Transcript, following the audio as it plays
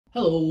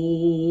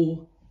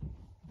Hello!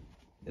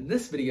 In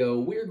this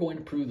video, we're going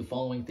to prove the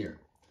following theorem.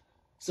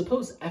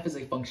 Suppose f is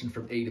a function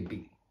from a to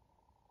b.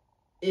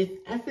 If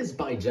f is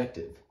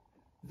bijective,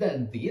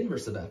 then the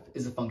inverse of f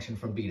is a function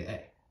from b to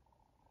a.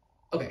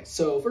 Okay,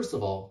 so first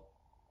of all,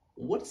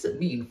 what does it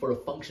mean for a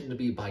function to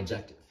be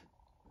bijective?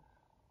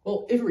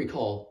 Well, if you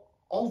recall,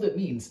 all that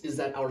means is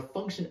that our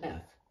function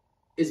f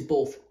is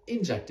both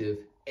injective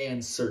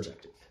and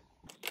surjective.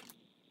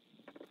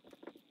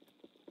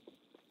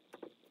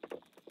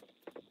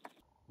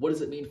 What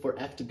does it mean for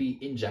f to be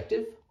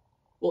injective?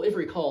 Well, if you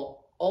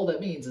recall, all that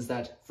means is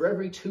that for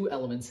every two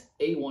elements,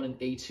 a1 and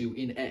a2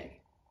 in A,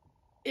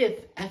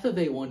 if f of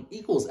a1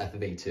 equals f of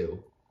a2,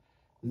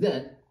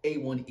 then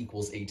a1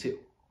 equals a2.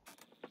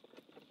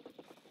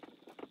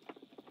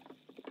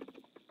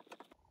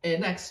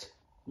 And next,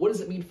 what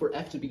does it mean for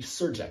f to be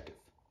surjective?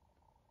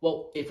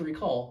 Well, if you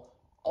recall,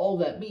 all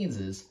that means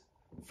is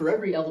for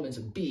every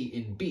element b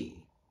in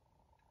B,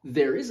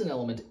 there is an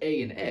element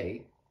a in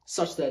A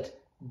such that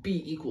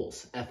b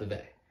equals f of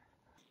a.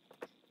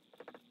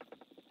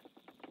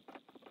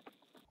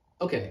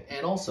 Okay,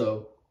 and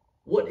also,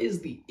 what is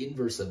the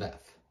inverse of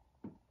f?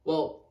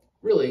 Well,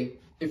 really,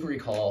 if you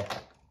recall,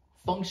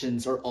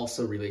 functions are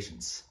also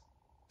relations.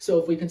 So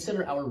if we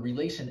consider our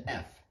relation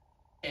f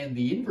and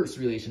the inverse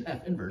relation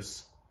f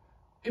inverse,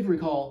 if you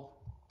recall,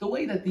 the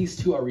way that these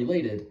two are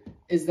related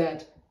is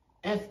that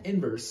f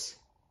inverse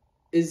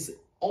is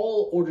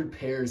all ordered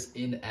pairs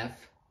in f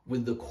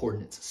with the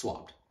coordinates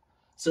swapped.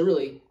 So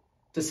really,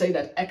 to say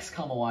that x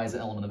comma y is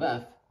an element of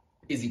f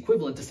is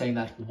equivalent to saying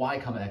that y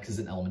comma x is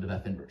an element of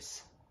f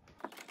inverse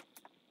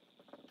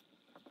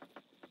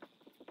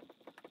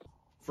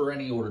for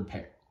any ordered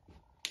pair.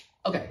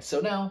 Okay,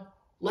 so now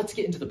let's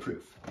get into the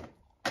proof.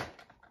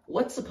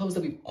 Let's suppose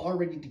that we've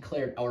already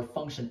declared our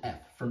function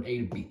f from a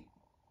to b.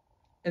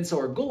 And so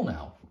our goal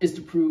now is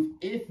to prove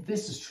if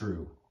this is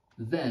true,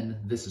 then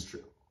this is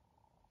true.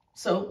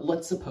 So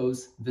let's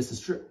suppose this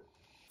is true.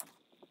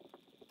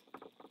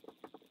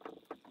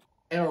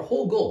 And our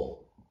whole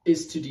goal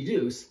is to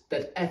deduce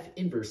that f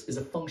inverse is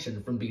a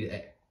function from b to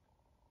a.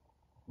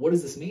 What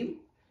does this mean?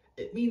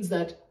 It means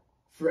that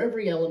for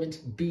every element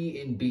b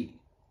in B,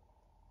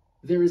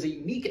 there is a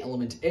unique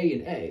element a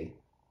in A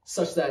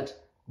such that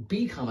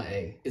b comma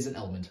a is an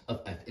element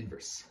of f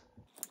inverse.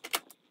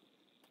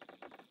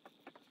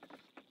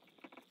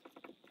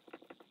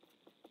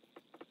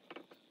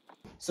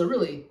 So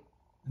really,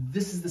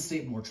 this is the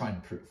statement we're trying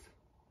to prove.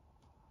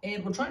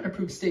 And we're trying to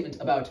prove a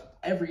statement about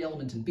every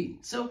element in B.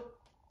 So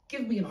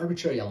give me an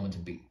arbitrary element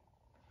in B.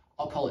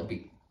 I'll call it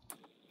B.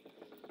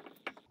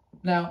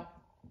 Now,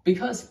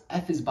 because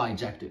f is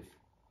bijective,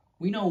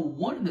 we know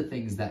one of the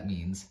things that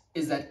means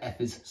is that f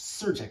is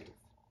surjective,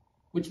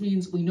 which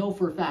means we know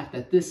for a fact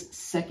that this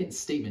second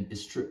statement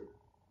is true.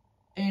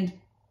 And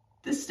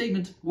this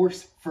statement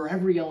works for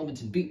every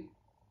element in B.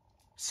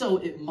 So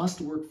it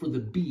must work for the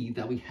B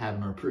that we have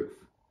in our proof.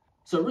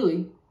 So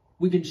really,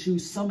 we can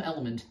choose some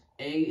element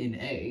a in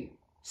A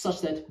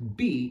such that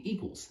B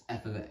equals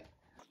f of a.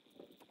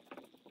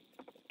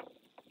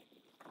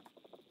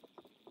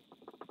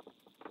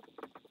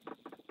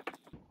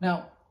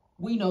 Now,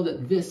 we know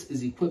that this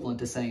is equivalent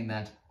to saying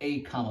that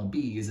a comma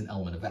b is an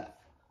element of f.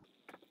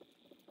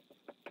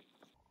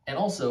 And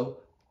also,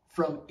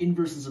 from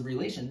inverses of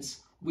relations,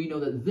 we know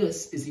that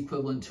this is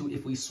equivalent to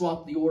if we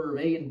swap the order of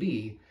a and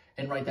b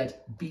and write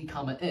that b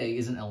comma a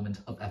is an element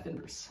of f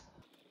inverse.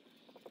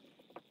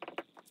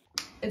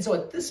 And so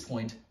at this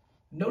point,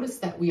 notice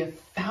that we have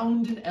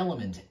found an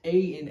element a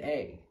in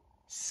A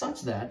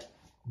such that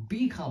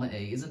b comma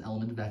a is an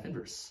element of f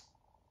inverse.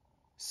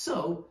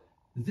 So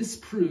this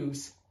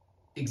proves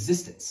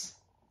existence.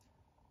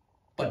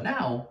 But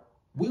now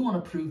we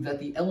want to prove that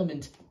the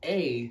element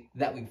a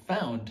that we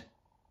found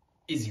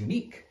is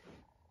unique.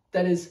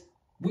 That is,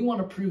 we want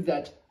to prove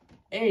that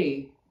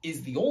a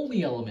is the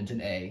only element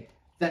in A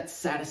that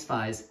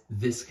satisfies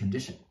this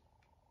condition.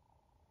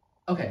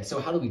 Okay, so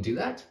how do we do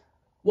that?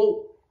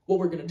 Well, what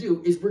we're going to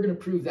do is we're going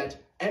to prove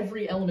that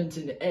every element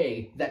in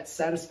A that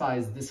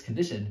satisfies this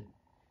condition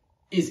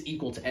is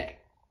equal to A.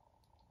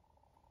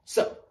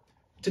 So,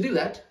 to do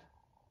that,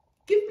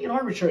 give me an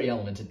arbitrary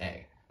element in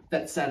A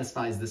that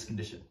satisfies this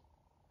condition.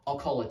 I'll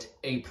call it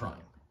A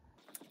prime.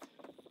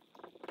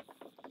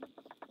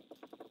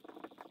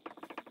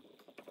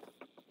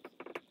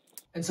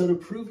 And so to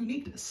prove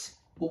uniqueness,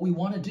 what we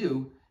want to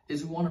do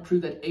is we want to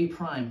prove that A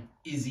prime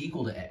is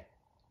equal to A.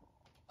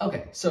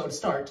 Okay, so to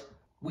start,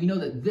 we know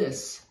that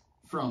this,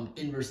 from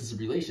inverses of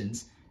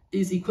relations,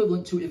 is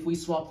equivalent to if we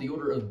swap the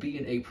order of B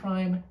and A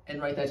prime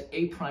and write that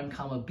A prime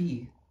comma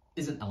B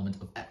is an element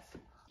of F.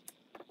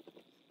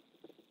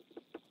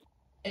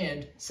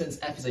 And since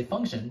f is a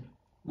function,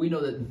 we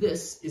know that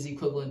this is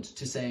equivalent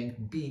to saying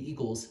b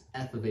equals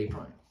f of a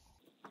prime.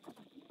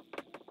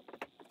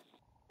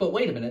 But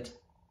wait a minute,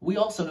 we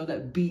also know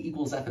that b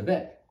equals f of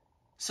a.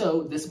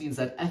 So this means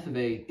that f of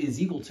a is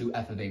equal to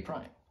f of a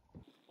prime.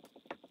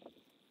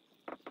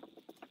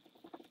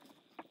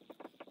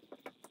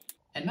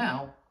 And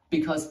now,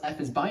 because f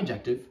is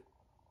bijective,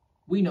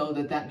 we know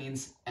that that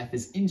means f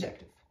is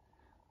injective.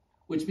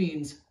 which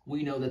means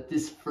we know that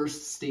this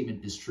first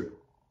statement is true.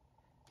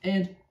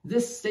 And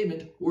this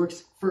statement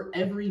works for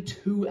every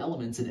two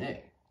elements in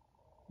A.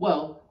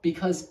 Well,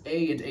 because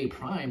A and A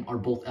prime are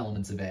both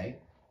elements of A,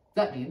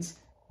 that means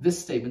this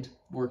statement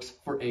works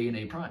for A and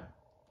A prime.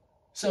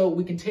 So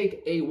we can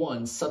take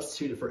A1,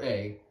 substitute it for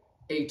A,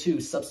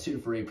 A2 substitute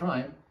it for A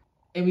prime,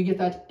 and we get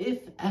that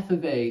if f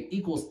of A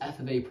equals f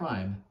of A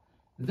prime,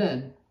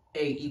 then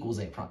A equals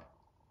A prime.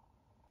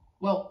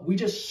 Well, we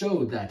just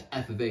showed that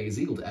f of A is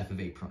equal to f of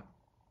A prime.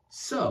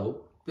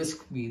 So this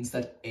means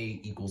that A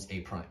equals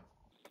A prime.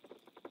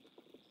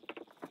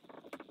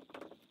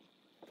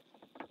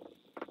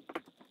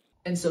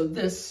 And so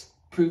this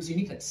proves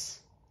uniqueness,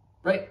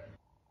 right?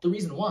 The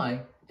reason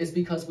why is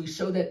because we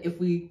show that if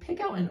we pick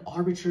out an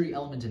arbitrary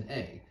element in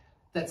A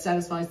that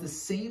satisfies the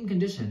same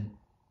condition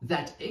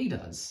that A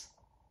does,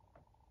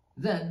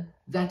 then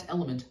that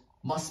element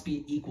must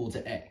be equal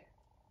to A.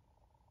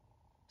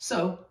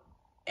 So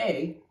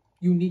A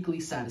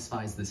uniquely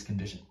satisfies this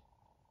condition.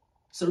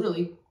 So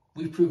really,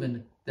 we've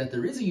proven that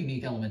there is a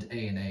unique element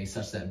A in A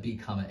such that B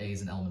comma A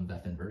is an element of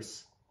F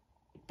inverse.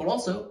 But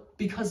also,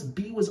 because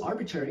B was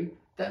arbitrary,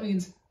 that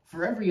means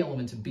for every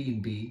element of B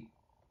in B,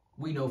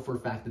 we know for a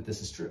fact that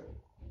this is true,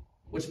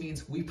 which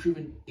means we've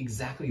proven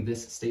exactly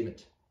this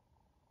statement,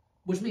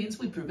 which means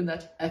we've proven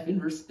that F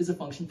inverse is a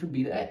function from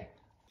B to A.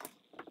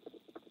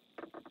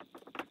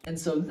 And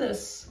so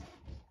this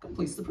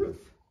completes the proof.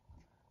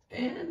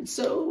 And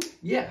so,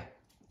 yeah,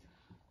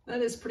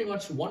 that is pretty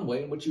much one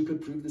way in which you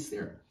could prove this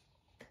theorem.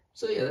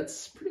 So yeah,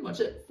 that's pretty much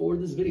it for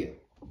this video.